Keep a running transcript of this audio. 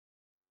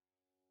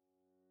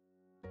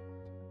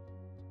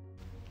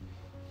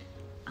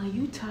Are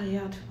you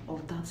tired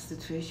of that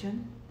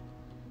situation?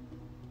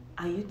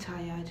 Are you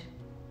tired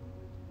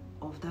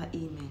of that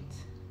ailment?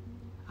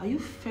 Are you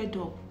fed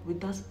up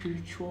with that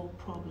spiritual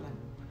problem?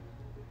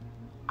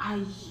 Are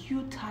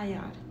you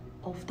tired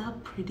of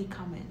that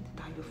predicament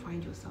that you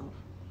find yourself?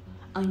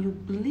 And you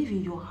believe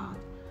in your heart,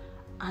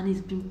 and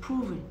it's been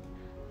proven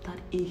that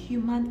a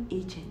human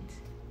agent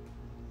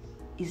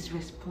is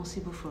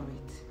responsible for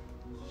it?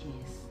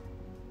 Yes.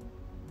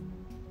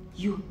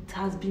 It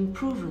has been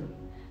proven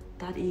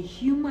that a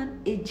human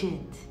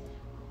agent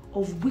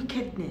of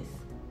wickedness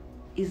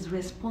is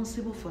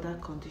responsible for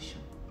that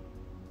condition.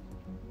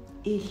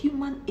 A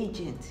human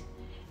agent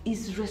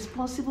is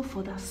responsible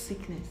for that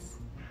sickness.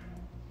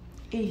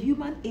 A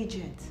human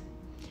agent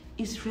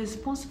is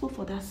responsible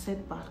for that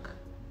setback.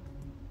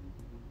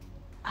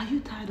 Are you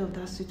tired of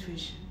that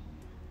situation?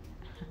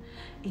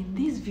 In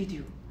this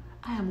video,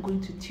 I am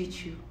going to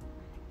teach you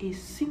a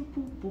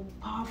simple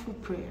but powerful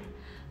prayer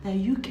that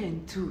you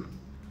can do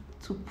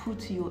to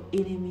put your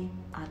enemy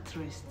at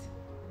rest.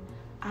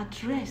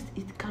 At rest,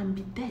 it can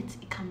be death,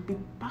 it can be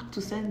back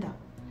to sender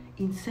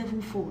in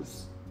 7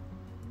 folds.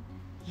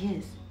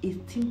 Yes, a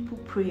simple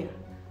prayer,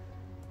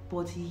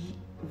 but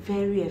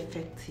very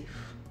effective.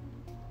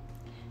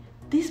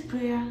 This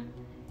prayer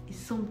is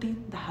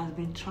something that has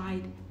been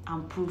tried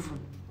and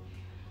proven.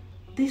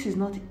 This is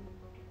not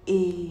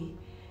a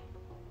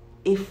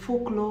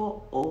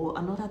folklore or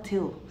another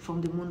tale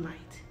from the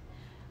moonlight.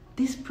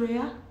 This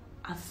prayer,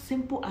 as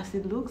simple as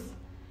it looks,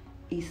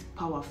 is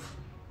powerful.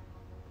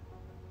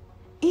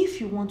 If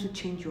you want to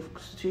change your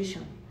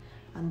situation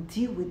and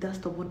deal with that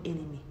stubborn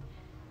enemy,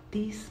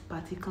 this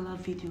particular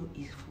video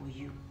is for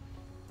you.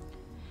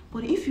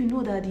 But if you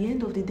know that at the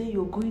end of the day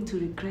you're going to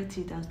regret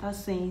it and start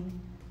saying,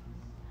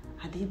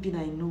 had it been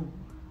I know,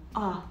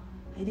 I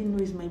didn't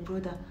know it's my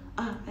brother,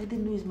 I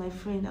didn't know it's my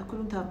friend, I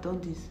couldn't have done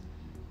this,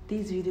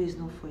 this video is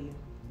not for you.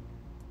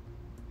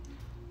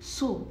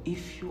 So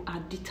if you are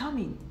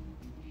determined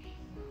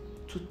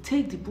to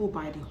take the bull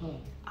by the horn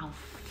and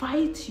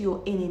fight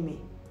your enemy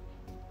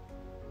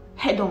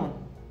head on,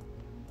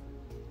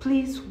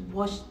 please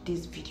watch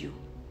this video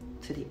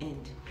to the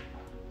end.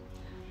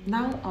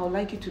 Now I would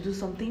like you to do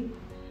something: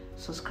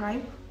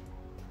 subscribe,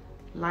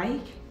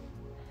 like,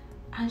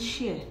 and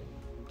share.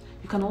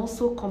 You can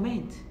also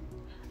comment.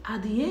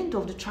 At the end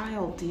of the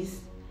trial of this,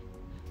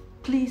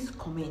 please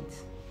comment.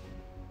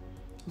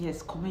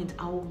 Yes, comment.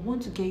 I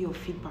want to get your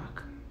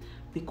feedback,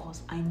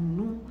 because I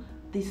know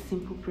this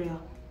simple prayer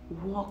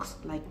works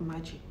like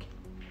magic.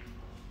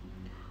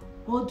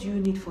 What do you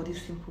need for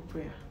this simple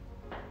prayer?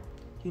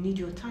 You need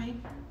your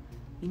time,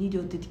 you need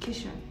your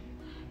dedication,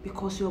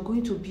 because you're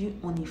going to be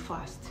on a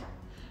fast.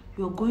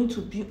 You're going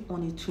to be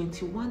on a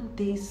 21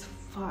 days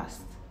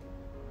fast.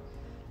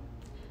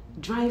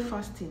 Dry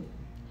fasting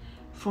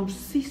from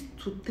 6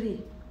 to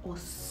 3 or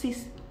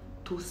 6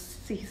 to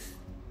 6,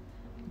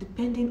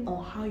 depending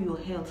on how your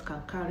health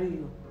can carry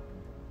you.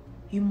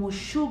 You must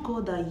show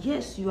God that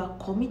yes, you are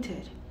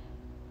committed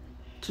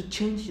to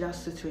change that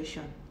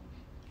situation.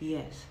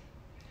 Yes.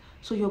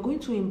 So you're going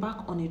to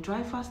embark on a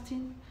dry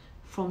fasting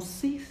from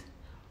 6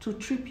 to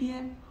 3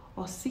 p.m.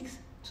 or 6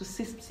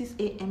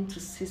 a.m. to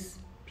 6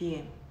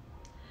 p.m.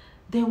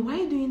 Then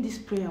while doing this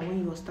prayer,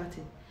 when you're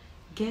starting,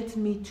 get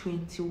me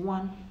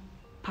 21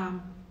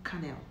 palm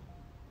kernel.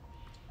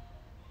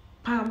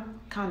 Palm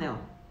kernel,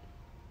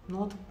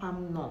 not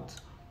palm nut,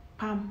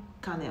 palm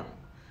kernel.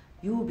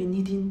 You will be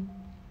needing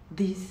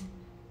this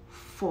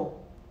for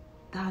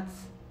that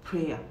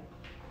prayer.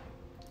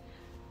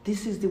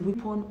 This is the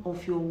weapon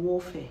of your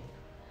warfare.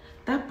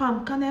 That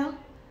palm kernel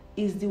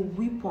is the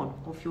weapon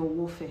of your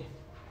warfare.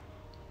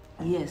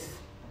 Yes.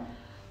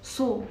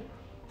 So,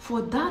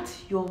 for that,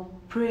 your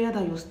prayer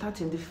that you're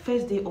starting, the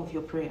first day of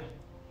your prayer,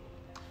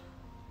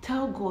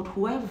 tell God,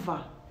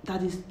 whoever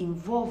that is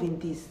involved in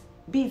this,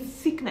 be it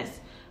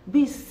sickness,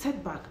 be it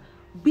setback,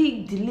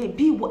 be it delay,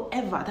 be it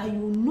whatever, that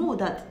you know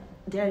that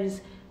there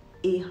is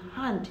a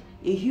hand,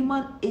 a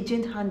human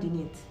agent hand in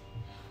it.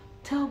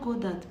 Tell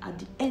God that at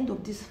the end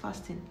of this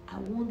fasting, I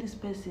want this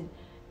person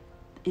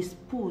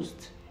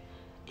exposed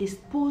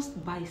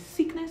by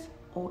sickness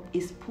or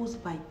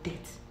exposed by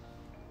death.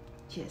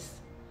 Yes.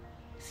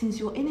 Since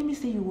your enemy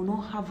say you will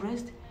not have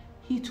rest,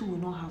 he too will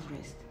not have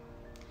rest.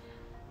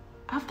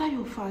 After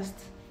your fast,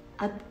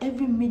 at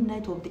every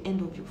midnight of the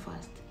end of your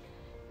fast,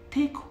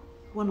 take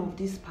one of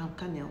these palm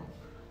kernel,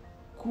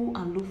 go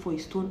and look for a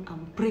stone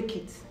and break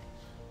it.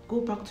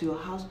 Go back to your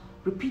house,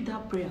 repeat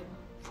that prayer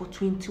for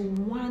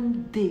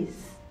 21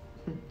 days.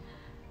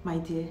 My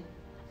dear,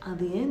 at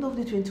the end of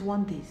the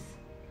 21 days,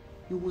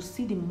 you will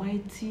see the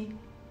mighty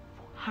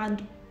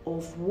hand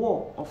of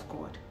war of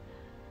God.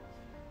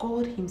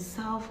 God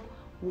himself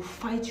will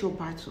fight your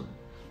battle.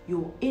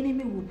 Your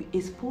enemy will be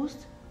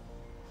exposed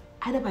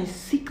either by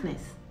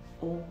sickness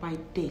or by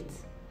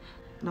death.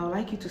 Now I'd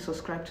like you to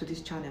subscribe to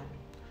this channel,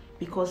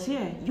 because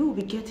here you will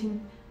be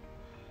getting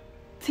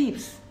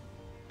tips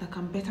that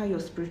can better your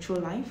spiritual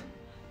life,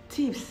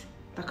 tips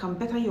that can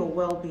better your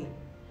well-being.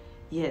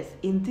 Yes,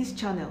 in this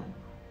channel,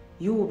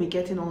 you will be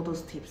getting all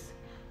those tips.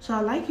 So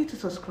I'd like you to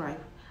subscribe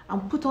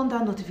and put on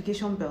that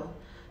notification bell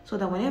so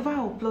that whenever I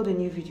upload a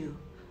new video,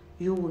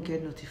 you will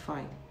get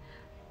notified.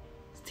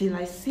 Till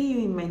I see you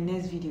in my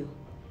next video.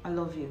 I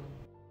love you.